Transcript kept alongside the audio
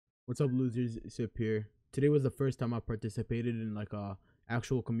What's up, losers? Sip here. Today was the first time I participated in like a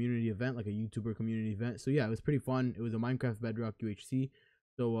actual community event, like a YouTuber community event. So yeah, it was pretty fun. It was a Minecraft Bedrock UHC.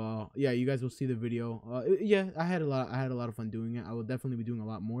 So yeah, you guys will see the video. Yeah, I had a lot of fun doing it. I will definitely be doing a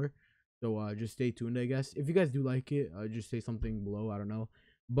lot more. So just stay tuned, I guess. If you guys do like it, just say something below. I don't know.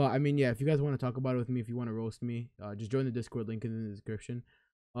 But I mean, yeah, if you guys want to talk about it with me, if you want to roast me, just join the Discord link in the description.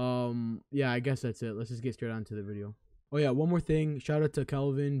 Yeah, I guess that's it. Let's just get straight on to the video. Oh yeah, one more thing. Shout out to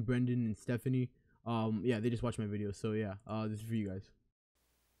Kelvin, Brendan, and Stephanie. Yeah, they just watched my video, so yeah. This is for you guys.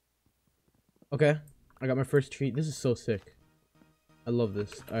 Okay, I got my first treat. This is so sick. I love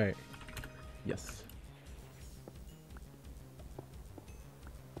this. All right. Yes.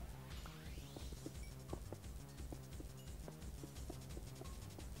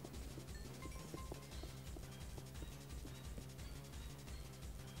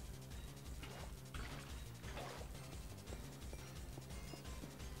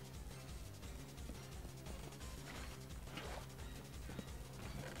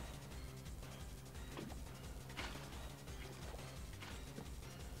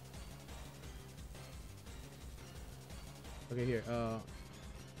 Okay, here.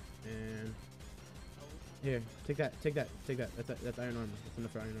 And here, take that. That's iron armor. That's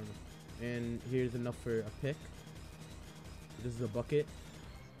enough for iron armor. And here's enough for a pick. This is a bucket.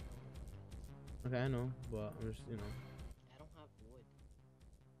 Okay, I know, but I'm just, I don't have wood.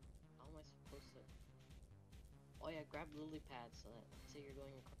 How am I supposed to? Oh yeah, grab lily pads so that say you're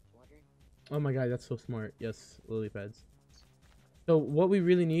going across water. Oh my god, that's so smart. Yes, lily pads. So what we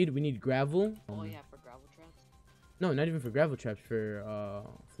really need, we need gravel. Oh yeah, for gravel traps. No, not even for gravel traps, for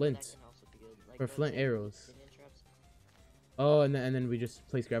flint. That can also be good. Like, For flint arrows. didnt traps. Oh, and then we just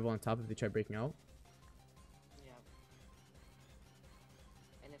place gravel on top if they try breaking out. Yeah.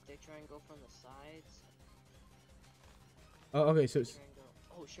 And if they try and go from the sides. Oh, okay, so Try and go.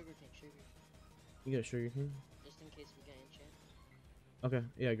 Oh, sugar cane, sugar. you got a sugar cane? Just in case we get enchant. Okay,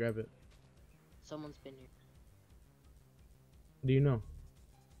 yeah, grab it. Someone's been here. What do you know?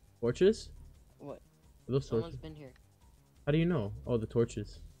 Torches? What? Are those Someone's torches? been here. How do you know? Oh, the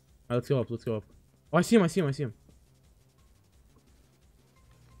torches. Alright, let's go up, let's go up. Oh, I see him.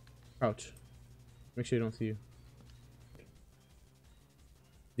 Crouch. Make sure you don't see you.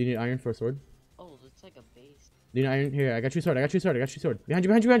 Do you need iron for a sword? Oh, it's like a base. Do you need iron? Here, I got you sword. Behind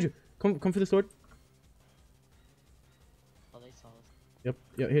you. Come for the sword. Oh, they saw us. Yep,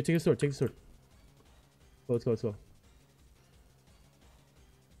 here, take the sword. Let's go.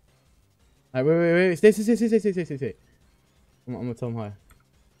 Alright, wait. Stay. I'm gonna tell him hi.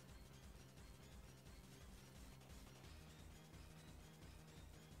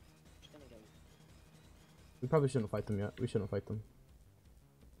 Just gonna go. We probably shouldn't fight them yet.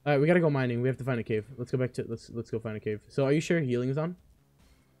 Alright, we gotta go mining. We have to find a cave. Let's go find a cave. So are you sure healing is on?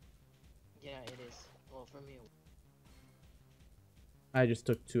 Yeah, it is. Well, for me. I just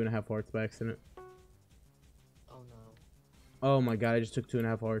took 2.5 hearts by accident. Oh no. Oh my god, I just took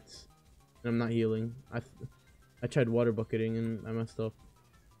 2.5 hearts. And I'm not healing. I tried water bucketing and I messed up.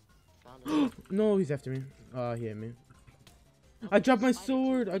 Found it. No, he's after me. He hit me. Oh, I dropped my spider too.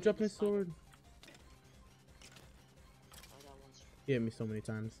 sword. I got one straight. He hit me so many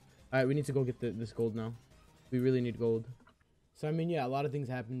times. Alright, we need to go get this gold now. We really need gold. So I mean, yeah, a lot of things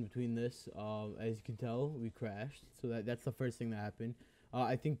happened between this. As you can tell, we crashed. So that's the first thing that happened.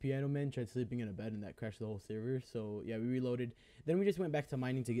 I think Piano Man tried sleeping in a bed and that crashed the whole server. So yeah, we reloaded. Then we just went back to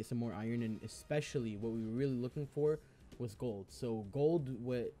mining to get some more iron, and especially what we were really looking for was gold. So gold,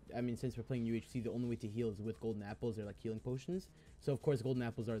 since we're playing UHC, the only way to heal is with golden apples or like healing potions. So of course, golden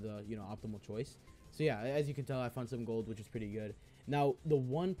apples are the optimal choice. So yeah, as you can tell, I found some gold, which is pretty good. Now, the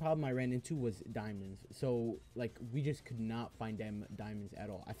one problem I ran into was diamonds. So, like, we just could not find diamonds at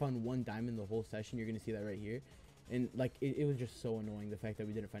all. I found one diamond the whole session. You're going to see that right here. And, like, it was just so annoying, the fact that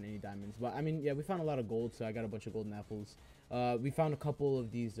we didn't find any diamonds. But, I mean, yeah, we found a lot of gold, so I got a bunch of golden apples. We found a couple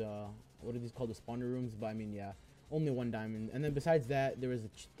of these, what are these called? The spawner rooms. But, I mean, yeah, only one diamond. And then besides that, there was a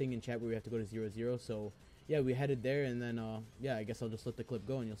thing in chat where we have to go to 0-0. So, yeah, we headed there. And then, yeah, I guess I'll just let the clip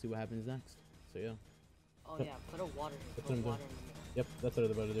go and you'll see what happens next. So, yeah. Oh yeah, put a water here. Put Put them water down. in the middle. Yep, that's what I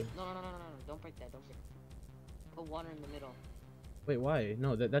was about to do. No. Don't break that. Don't break. Put water in the middle. Wait, why?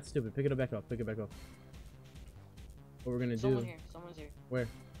 No, that's stupid. Pick it back up. What we're gonna Someone do? here. Someone's here. Where?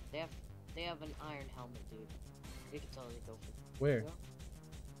 They have an iron helmet, dude. You can totally go for it. Where? Go.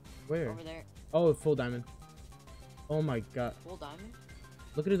 Where? Over there. Oh, full diamond. Oh my god. Full diamond?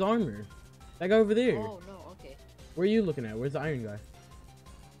 Look at his armor. That guy over there. Oh no, okay. Where are you looking at? Where's the iron guy?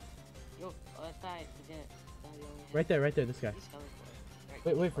 Yo, that guy didn't. Right there, this guy. He's coming for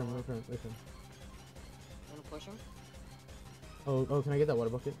it. Right, Wait for him. You wanna push him? Oh, can I get that water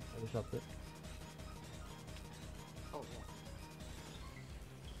bucket? I just dropped it. Oh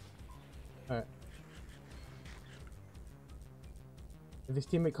yeah. Alright. If his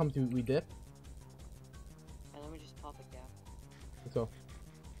teammate comes, we dip. And let me just pop it down. Let's go.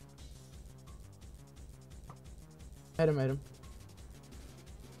 Hit him.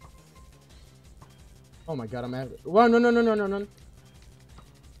 Oh my god, I'm at it. Run.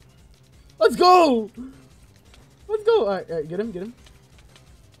 Let's go! Alright, get him.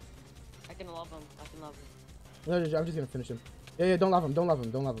 I can love him. No, I'm just gonna finish him. Yeah, don't love him.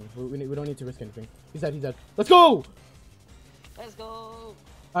 We don't need to risk anything. He's dead. Let's go! Let's go!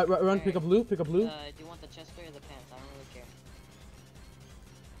 Alright, run, pick up loot. Do you want the chest plate or the pants? I don't really care.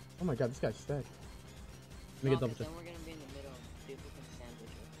 Oh my god, this guy's stacked. Let me No, get double 'cause check. then we're gonna be in the middle and people can sandwich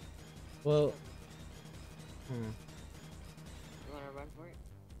it. Well, You wanna run for it?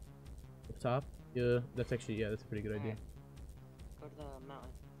 up top? Yeah, that's actually, that's a pretty good idea. Go to the mountain.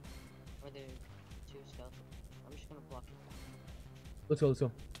 Where the two skeletons. I'm just gonna block it. Let's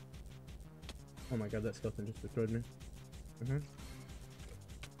go. Oh my god, that skeleton just destroyed me.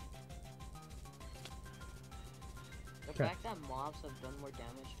 The fact that mobs have done more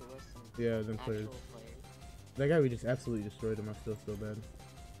damage to us Than players. actual players. That guy, we just absolutely destroyed him. I feel so bad.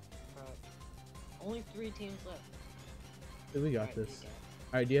 Only 3 teams left. Dude, we got Alright, this.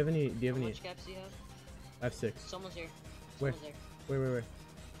 Alright, do you have any? How much caps do you have? I have 6. Someone's here. Where? Someone's Where? there.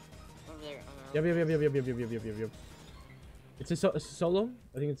 Over there. Yep. It's a solo?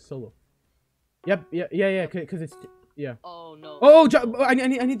 I think it's a solo. Yeah, cause it's, yeah. Oh no. Oh, I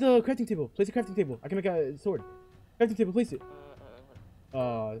need the crafting table. Place the crafting table. I can make a sword. Crafting table, place it.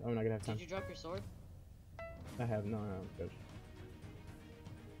 I'm not gonna have time. Did you drop your sword? I have, no, good.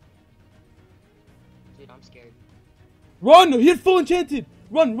 Dude, I'm scared. Run! He had full enchanted!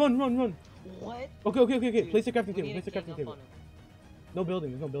 Run! What? Okay. Dude, Place the crafting we table. need Place the to gang crafting up table. on him. No building.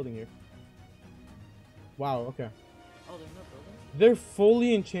 There's no building here. Wow, okay. Oh, there's no building? They're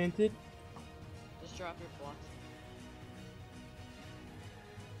fully enchanted. Just drop your blocks.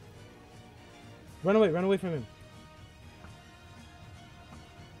 Run away from him.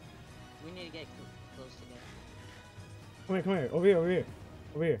 We need to get close together. Come here. Over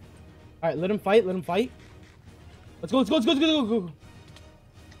here. Alright, let him fight. Let's go.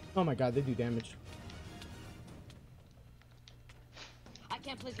 Oh my god, they do damage. I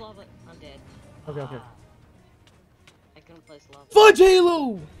can't place lava. I'm dead. Okay. I couldn't place lava. Fudge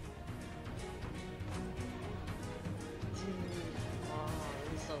Halo! Dude. Oh,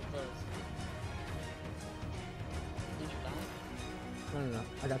 it was so close. Did you die? No.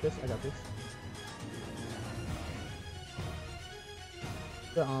 I got this.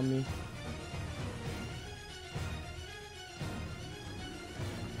 They're on me.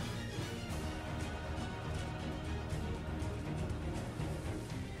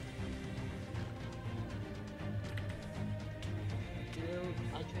 Dude,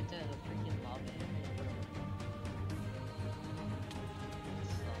 I tried to freaking lava him.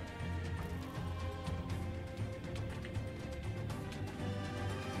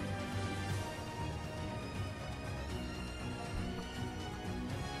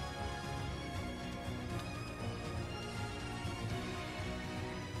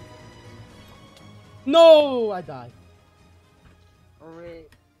 No! I died. Alright.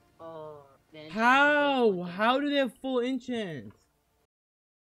 Oh, man. How? How do they have full enchant?